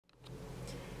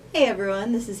Hey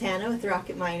everyone, this is Hannah with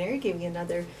Rocket Miner giving you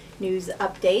another news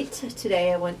update.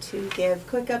 Today I want to give a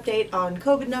quick update on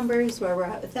COVID numbers, where we're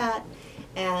at with that,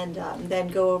 and then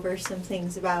go over some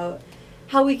things about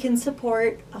how we can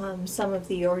support some of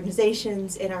the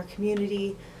organizations in our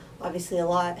community. Obviously a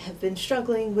lot have been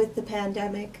struggling with the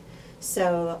pandemic,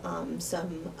 so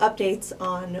some updates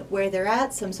on where they're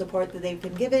at, some support that they've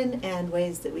been given, and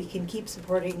ways that we can keep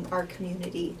supporting our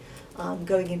community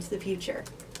going into the future.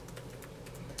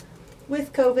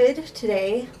 With COVID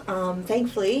today,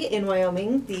 thankfully in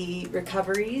Wyoming, the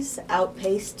recoveries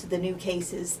outpaced the new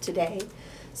cases today.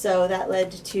 So that led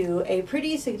to a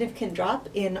pretty significant drop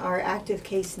in our active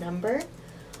case number.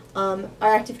 Our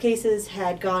active cases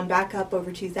had gone back up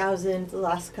over 2,000 the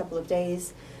last couple of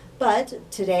days, but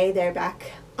today they're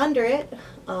back under it.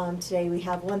 Today we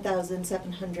have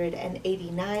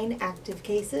 1,789 active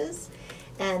cases,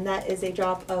 and that is a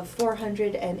drop of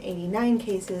 489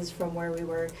 cases from where we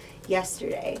were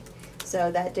yesterday.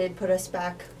 So that did put us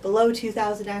back below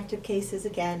 2,000 active cases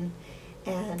again,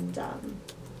 and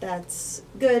that's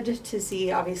good to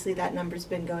see. Obviously that number's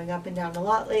been going up and down a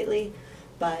lot lately,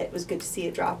 but it was good to see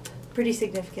it drop pretty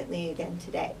significantly again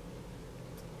today.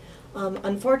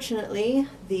 Unfortunately,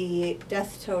 the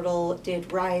death total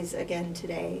did rise again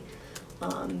today.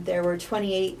 There were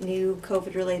 28 new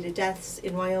COVID-related deaths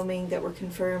in Wyoming that were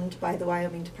confirmed by the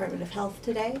Wyoming Department of Health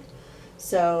today.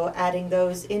 So adding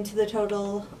those into the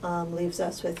total leaves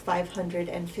us with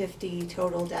 550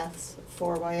 total deaths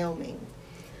for Wyoming.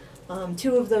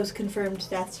 Two of those confirmed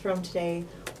deaths from today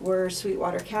were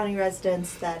Sweetwater County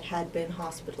residents that had been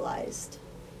hospitalized.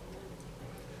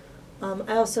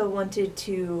 I also wanted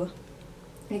to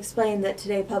explain that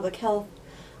today Public Health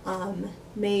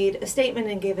made a statement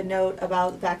and gave a note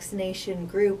about vaccination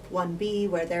group 1B,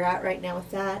 where they're at right now with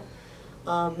that,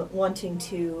 wanting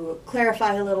to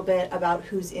clarify a little bit about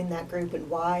who's in that group and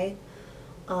why.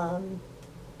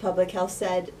 Public Health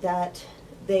said that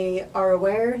they are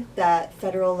aware that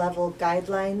federal level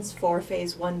guidelines for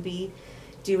Phase 1B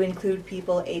do include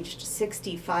people aged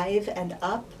 65 and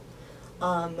up.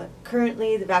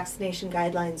 Currently, the vaccination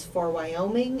guidelines for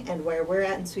Wyoming and where we're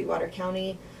at in Sweetwater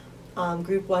County,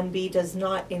 Group 1B does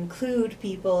not include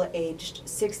people aged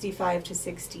 65 to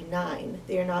 69.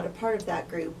 They are not a part of that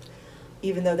group,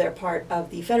 even though they're part of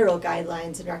the federal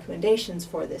guidelines and recommendations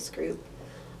for this group.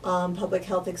 Public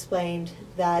Health explained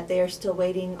that they are still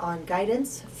waiting on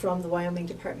guidance from the Wyoming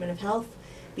Department of Health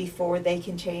before they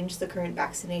can change the current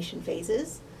vaccination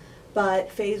phases. But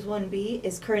Phase 1B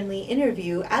is currently in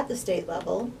review at the state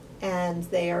level, and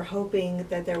they are hoping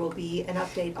that there will be an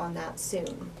update on that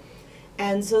soon.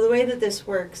 And so the way that this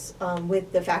works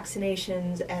with the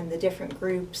vaccinations and the different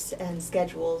groups and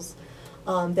schedules,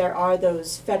 there are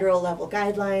those federal level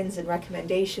guidelines and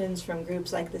recommendations from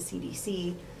groups like the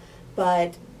CDC,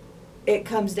 but it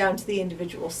comes down to the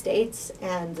individual states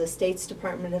and the state's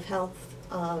Department of Health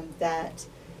that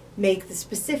make the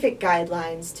specific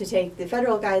guidelines to take the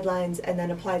federal guidelines and then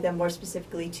apply them more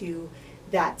specifically to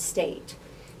that state.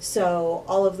 So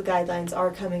all of the guidelines are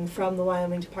coming from the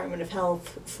Wyoming Department of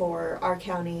Health for our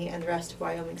county and the rest of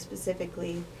Wyoming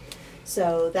specifically.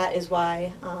 So that is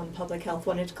why Public Health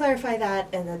wanted to clarify that,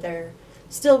 and that they're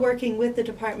still working with the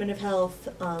Department of Health.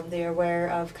 They are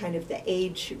aware of kind of the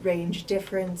age range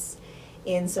difference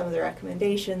in some of the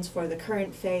recommendations for the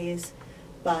current phase,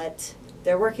 but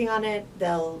they're working on it.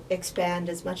 They'll expand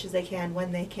as much as they can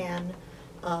when they can,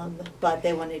 but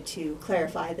they wanted to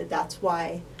clarify that that's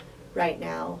why right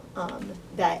now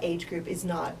that age group is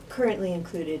not currently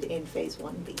included in Phase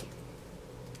 1B.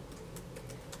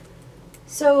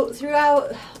 So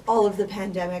throughout all of the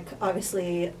pandemic,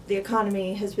 obviously the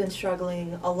economy has been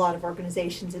struggling, a lot of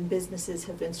organizations and businesses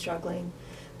have been struggling,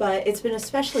 but it's been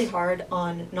especially hard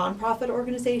on nonprofit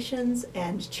organizations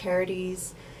and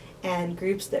charities and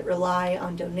groups that rely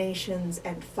on donations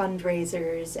and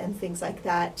fundraisers and things like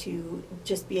that to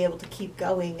just be able to keep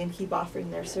going and keep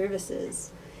offering their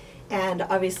services. And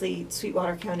obviously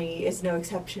Sweetwater County is no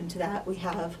exception to that. We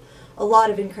have a lot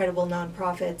of incredible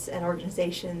nonprofits and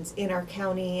organizations in our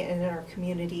county and in our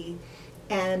community,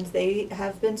 and they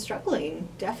have been struggling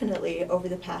definitely over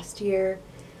the past year.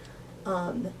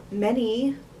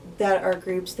 Many that are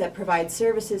groups that provide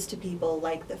services to people,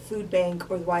 like the food bank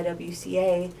or the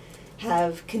YWCA,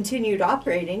 have continued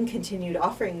operating, continued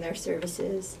offering their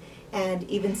services, and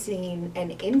even seen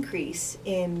an increase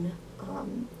in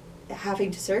having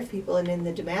to serve people and in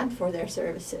the demand for their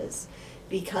services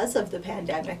because of the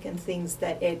pandemic and things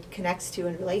that it connects to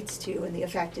and relates to, and the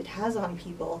effect it has on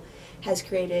people has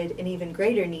created an even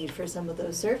greater need for some of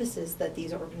those services that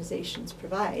these organizations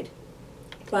provide.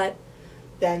 But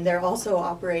then they're also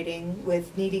operating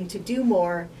with needing to do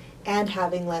more and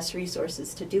having less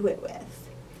resources to do it with.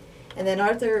 And then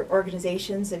other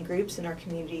organizations and groups in our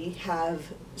community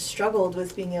have struggled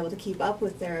with being able to keep up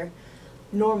with their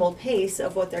normal pace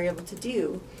of what they're able to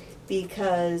do,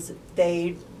 because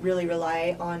they really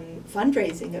rely on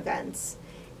fundraising events.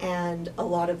 And a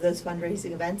lot of those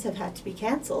fundraising events have had to be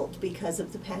canceled because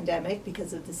of the pandemic,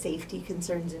 because of the safety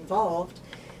concerns involved.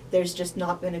 There's just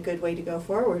not been a good way to go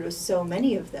forward with so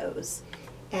many of those.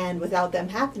 And without them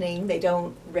happening, they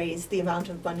don't raise the amount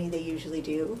of money they usually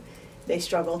do. They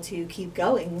struggle to keep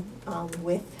going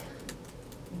with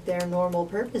their normal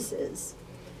purposes.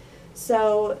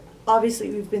 So obviously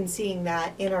we've been seeing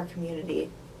that in our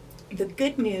community. The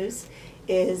good news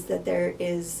is that there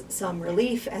is some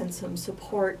relief and some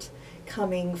support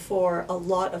coming for a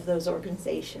lot of those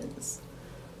organizations.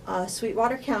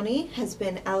 Sweetwater County has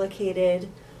been allocated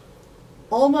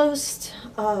almost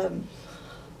 $1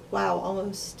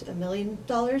 million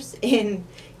in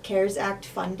CARES Act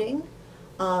funding,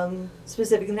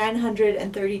 specifically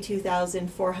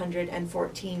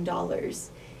 $932,414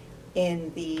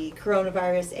 in the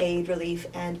Coronavirus Aid, Relief,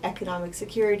 and Economic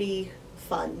Security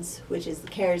Funds, which is the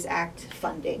CARES Act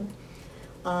funding,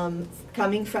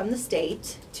 coming from the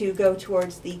state to go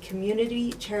towards the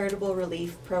Community Charitable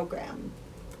Relief Program.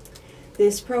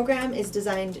 This program is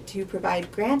designed to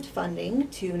provide grant funding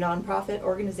to nonprofit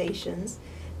organizations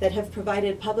that have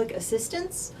provided public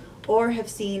assistance or have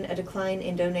seen a decline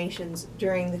in donations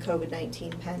during the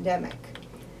COVID-19 pandemic.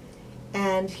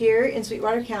 And here in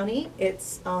Sweetwater County,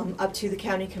 it's up to the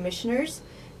county commissioners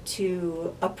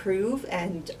to approve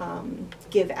and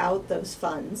give out those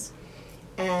funds.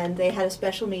 And they had a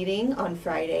special meeting on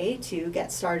Friday to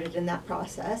get started in that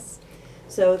process.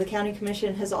 So the County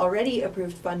Commission has already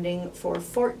approved funding for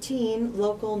 14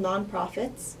 local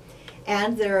nonprofits,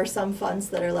 and there are some funds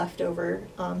that are left over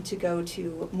to go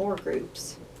to more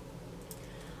groups.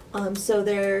 So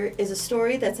there is a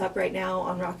story that's up right now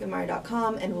on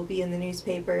rockandmire.com and will be in the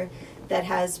newspaper that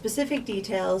has specific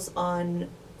details on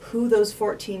who those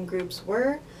 14 groups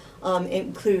were. It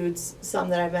includes some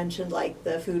that I mentioned, like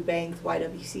the Food Bank, the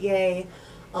YWCA,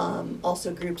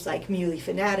 also groups like Muley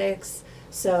Fanatics.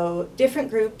 So different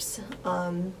groups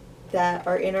that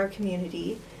are in our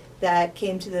community that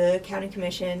came to the County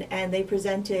Commission, and they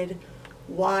presented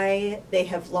why they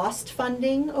have lost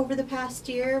funding over the past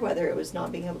year, whether it was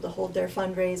not being able to hold their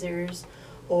fundraisers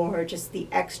or just the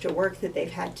extra work that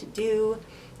they've had to do.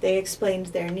 They explained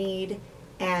their need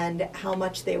and how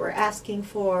much they were asking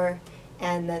for,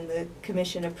 and then the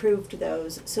commission approved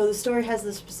those. So the story has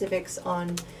the specifics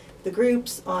on the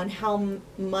groups, on how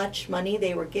much money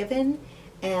they were given,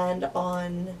 and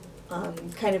on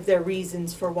kind of their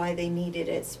reasons for why they needed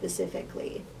it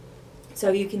specifically.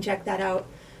 So you can check that out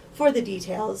for the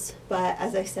details, but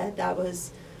as I said, that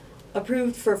was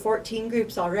approved for 14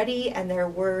 groups already, and there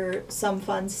were some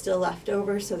funds still left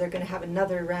over, so they're going to have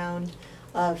another round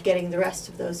of getting the rest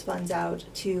of those funds out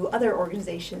to other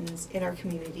organizations in our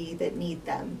community that need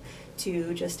them,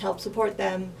 to just help support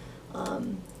them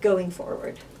going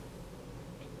forward.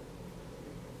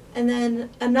 And then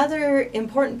another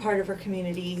important part of our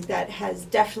community that has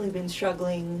definitely been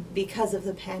struggling because of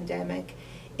the pandemic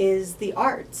is the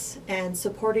arts and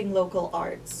supporting local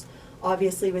arts.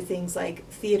 Obviously with things like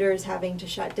theaters having to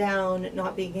shut down,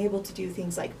 not being able to do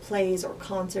things like plays or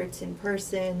concerts in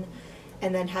person,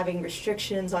 and then having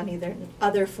restrictions on either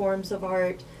other forms of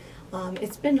art.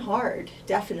 It's been hard,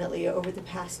 definitely, over the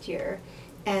past year.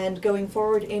 And going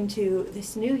forward into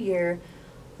this new year,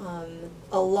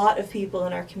 a lot of people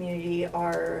in our community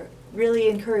are really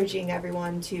encouraging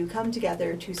everyone to come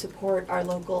together to support our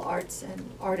local arts and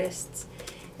artists,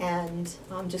 and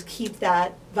just keep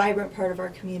that vibrant part of our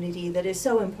community that is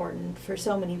so important for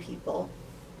so many people.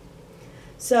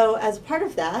 So as part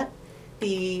of that,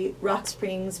 the Rock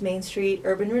Springs Main Street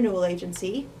Urban Renewal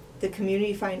Agency, the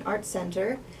Community Fine Arts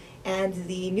Center, and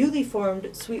the newly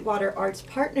formed Sweetwater Arts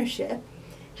Partnership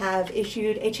have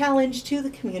issued a challenge to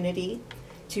the community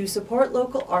to support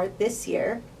local art this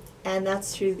year, and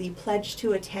that's through the Pledge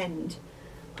to Attend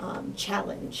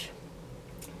challenge.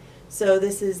 So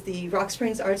this is the Rock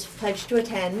Springs Arts Pledge to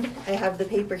Attend. I have the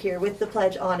paper here with the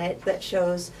pledge on it that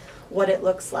shows what it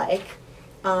looks like.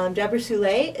 Deborah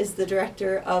Soule is the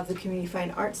director of the Community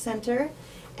Fine Arts Center,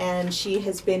 and she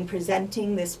has been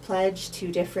presenting this pledge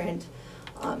to different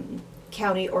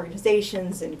county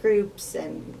organizations and groups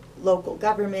and local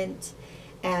government.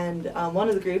 And one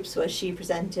of the groups was she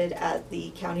presented at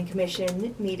the County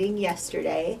Commission meeting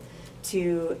yesterday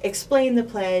to explain the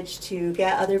pledge, to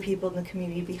get other people in the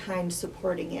community behind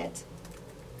supporting it.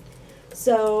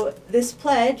 So this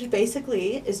pledge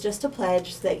basically is just a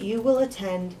pledge that you will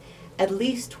attend at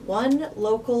least one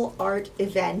local art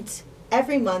event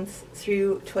every month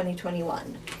through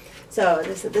 2021. So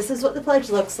this is what the pledge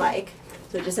looks like.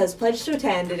 So it just says pledge to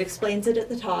attend, it explains it at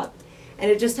the top, and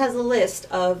it just has a list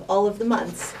of all of the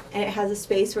months, and it has a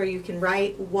space where you can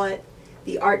write what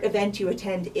the art event you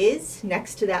attend is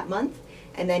next to that month,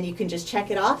 and then you can just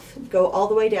check it off, go all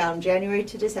the way down, January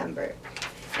to December.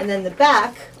 And then the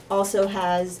back also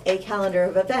has a calendar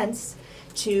of events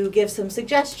to give some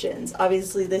suggestions.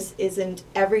 Obviously this isn't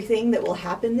everything that will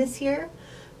happen this year,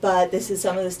 but this is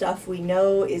some of the stuff we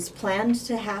know is planned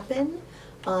to happen.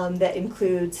 That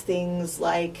includes things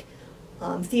like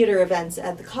theater events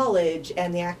at the college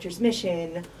and the Actors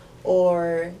Mission,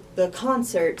 or the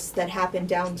concerts that happen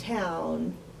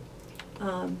downtown.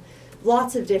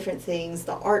 Lots of different things,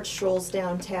 the art strolls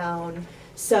downtown.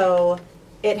 So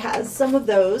it has some of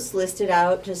those listed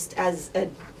out just as a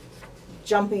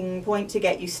jumping point to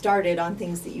get you started on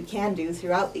things that you can do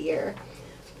throughout the year.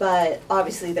 But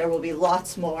obviously there will be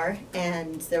lots more,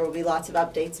 and there will be lots of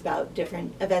updates about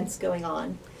different events going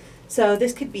on. So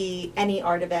this could be any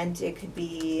art event. It could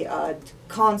be a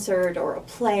concert or a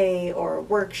play or a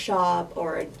workshop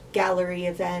or a gallery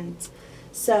event.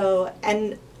 So,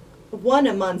 and one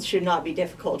a month should not be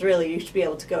difficult. Really, you should be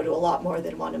able to go to a lot more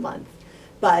than one a month.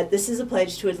 But this is a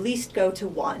pledge to at least go to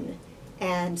one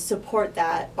and support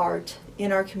that art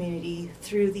in our community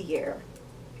through the year.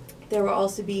 There will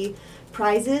also be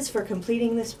prizes for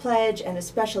completing this pledge and a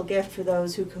special gift for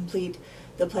those who complete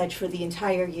the pledge for the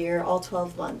entire year, all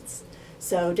 12 months.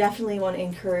 So definitely want to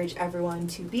encourage everyone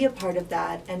to be a part of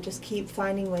that and just keep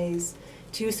finding ways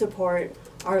to support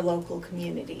our local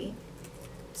community.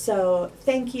 So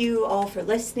thank you all for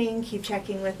listening. Keep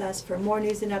checking with us for more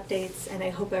news and updates, and I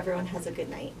hope everyone has a good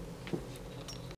night.